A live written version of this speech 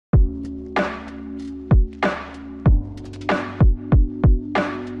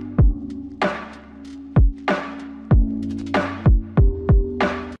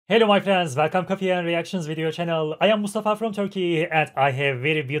Hello my friends, welcome Coffee and Reactions video channel. I am Mustafa from Turkey and I have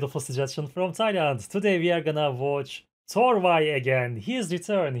very beautiful suggestion from Thailand. Today we are gonna watch TORWAI again. He's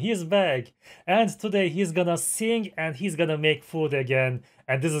returned, he's back. And today he's gonna sing and he's gonna make food again.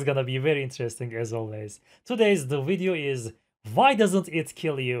 And this is gonna be very interesting as always. Today's the video is Why Doesn't It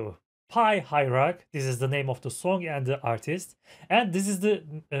Kill You? Pai Hyrak, this is the name of the song and the artist. And this is the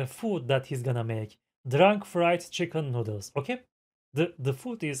food that he's gonna make. Drunk fried chicken noodles, okay? The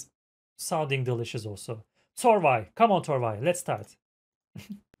food is sounding delicious also. TORWAI, come on TORWAI, let's start.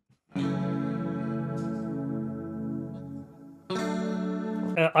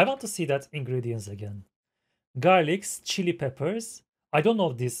 I want to see that ingredients again. Garlics, chili peppers. I don't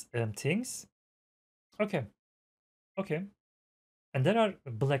know these things. Okay. Okay. And there are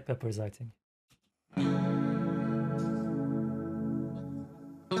black peppers, I think.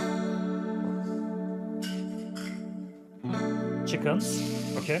 Chickens.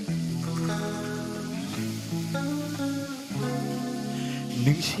 Okay. ห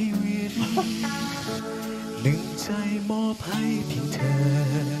นึ่งชีวิต หนึ่งใจมอบให้เพียงเธอ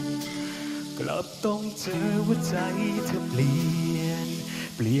กลับต้องเจอว่าใจเธอเป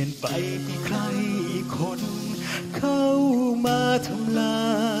ลี่ยนไปมีใครอีกคนเข้ามาทำลา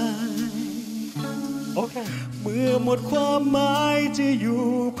ยเมื่อหมดความหมายจะอยู่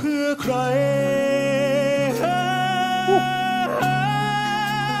เพื่อใคร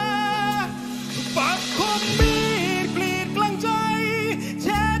ปักคมมีดกรีดกลางใจแ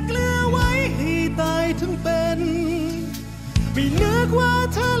ช่เกลือไว้ให้ตายทั้งเป็นไม่นึกว่า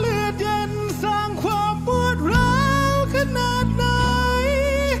เธอเลือดเย็นสร้างความปวดร้าวขนาดไหน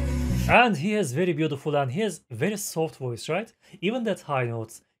And he has very beautiful and he has very soft voice, right? Even that high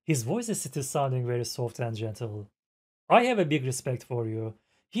notes, his voice is still sounding very soft and gentle. I have a big respect for you.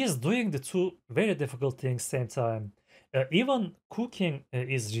 He is doing the two very difficult things same time. Even cooking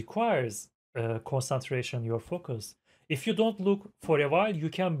requires concentration, your focus. If you don't look for a while, you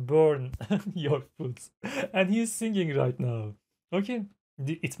can burn your food. And he's singing right now. Okay,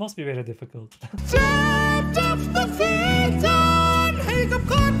 it must be very difficult. จับต้องเสียใจให้กับ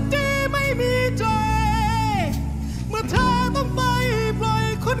คนที่ไม่มีใจเมื่อเธอต้องไปปล่อย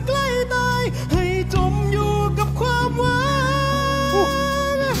คนใกล้ตายให้จมอยู่กับความหวั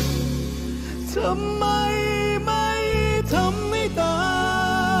งทำไมไม่ทำให้ตา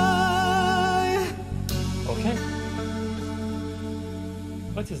ย Okay.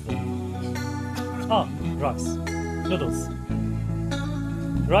 What is that? Ah, rice. Noodles.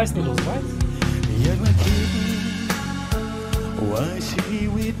 Rice noodles, right? อย่ามาคิดว่าชี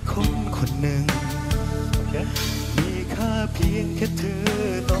วิตคนคนหนึ่ง Okay. มีค่าเพียงแค่เธอ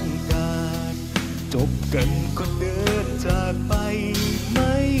ต้องการจบกันก็เดินจากไปไ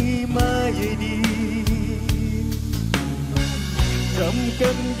ม่มาใยดีทำกั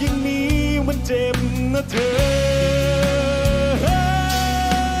นอย่างนี้มันเจ็บนะเธอ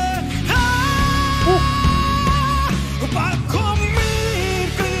ปากคมมีด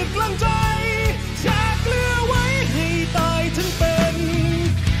กรีดกลางใจแช่เกลือไว้ให้ตายทั้งเป็น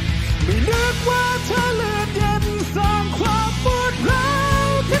ไม่นึกว่าเธอเลือดเย็นสร้างความปวดร้าว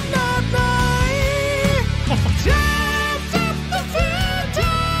ขนาดไหนเจ็บต้องเสียใจ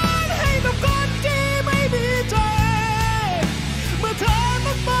ให้กับคนที่ไม่มีใจเมื่อเธอ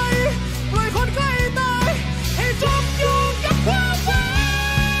ต้องไปปล่อยคนใกล้ตายให้จมอยู่กับความหวัง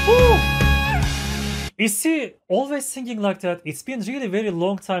Is he always singing like that? It's been really very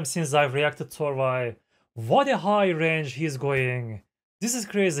long time since I've reacted to TORWAI. What a high range he's going. This is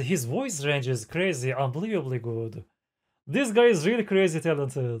crazy. His voice range is crazy, unbelievably good. This guy is really crazy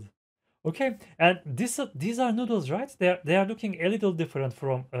talented. Okay, and these are noodles, right? They are looking a little different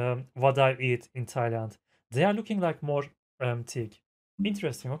from what I eat in Thailand. They are looking like more thick.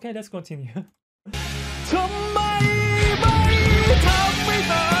 Interesting. Okay, let's continue. ทำไมไม่ทำไม่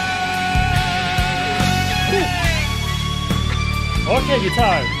ตาย Okay,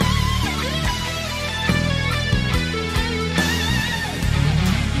 guitar.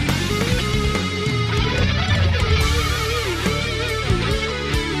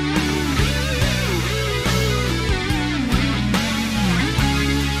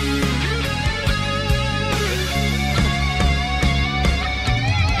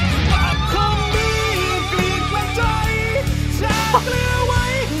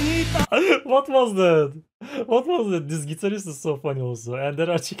 What was that? What was that? This guitarist is so funny also. And there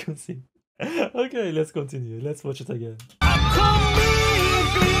are chickens in. Okay, let's continue. Let's watch it again.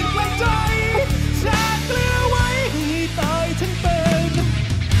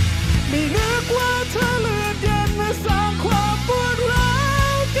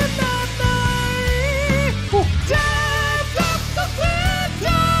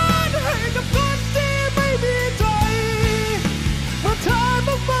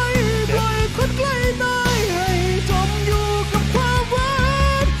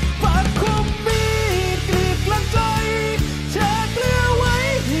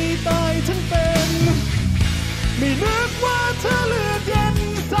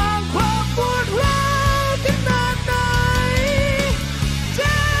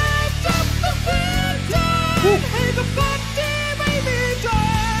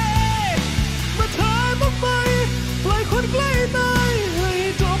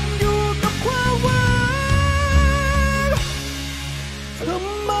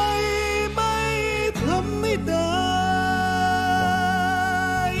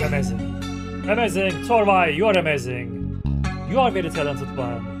 Amazing, Torwai, you are amazing. You are very talented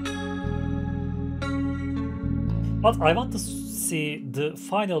one. But I want to see the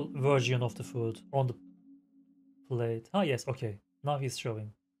final version of the food on the plate. Ah, yes, okay. Now he's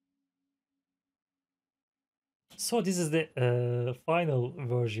showing. So this is the final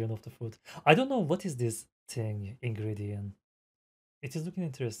version of the food. I don't know what is this thing ingredient. It is looking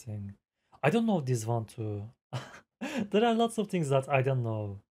interesting. I don't know this one too. There are lots of things that I don't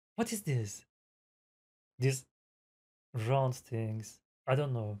know. What is this? These round things. I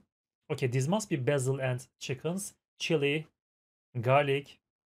don't know. Okay, this must be basil and chickens, chili, garlic.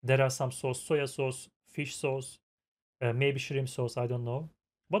 There are some sauce, soya sauce, fish sauce, maybe shrimp sauce. I don't know.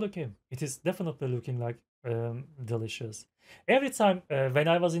 But okay, it is definitely looking like delicious. Every time when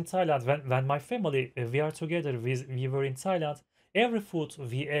I was in Thailand, when my family we are together, we were in Thailand. Every food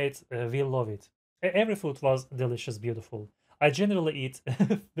we ate, we love it. Every food was delicious, beautiful. I generally eat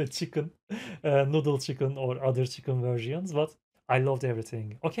the chicken, noodle chicken or other chicken versions, but I loved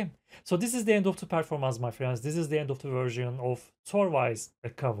everything. Okay, so this is the end of the performance, my friends. This is the end of the version of Torwai's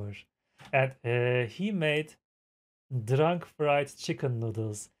cover, and he made drunk fried chicken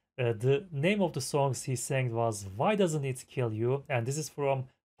noodles. The name of the songs he sang was Why Doesn't It Kill You? And this is from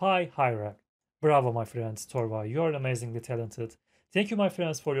Pi Hyrak. Bravo, my friends, Torva. You are amazingly talented. Thank you, my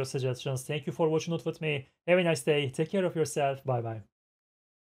friends, for your suggestions. Thank you for watching it with me. Have a nice day. Take care of yourself. Bye bye.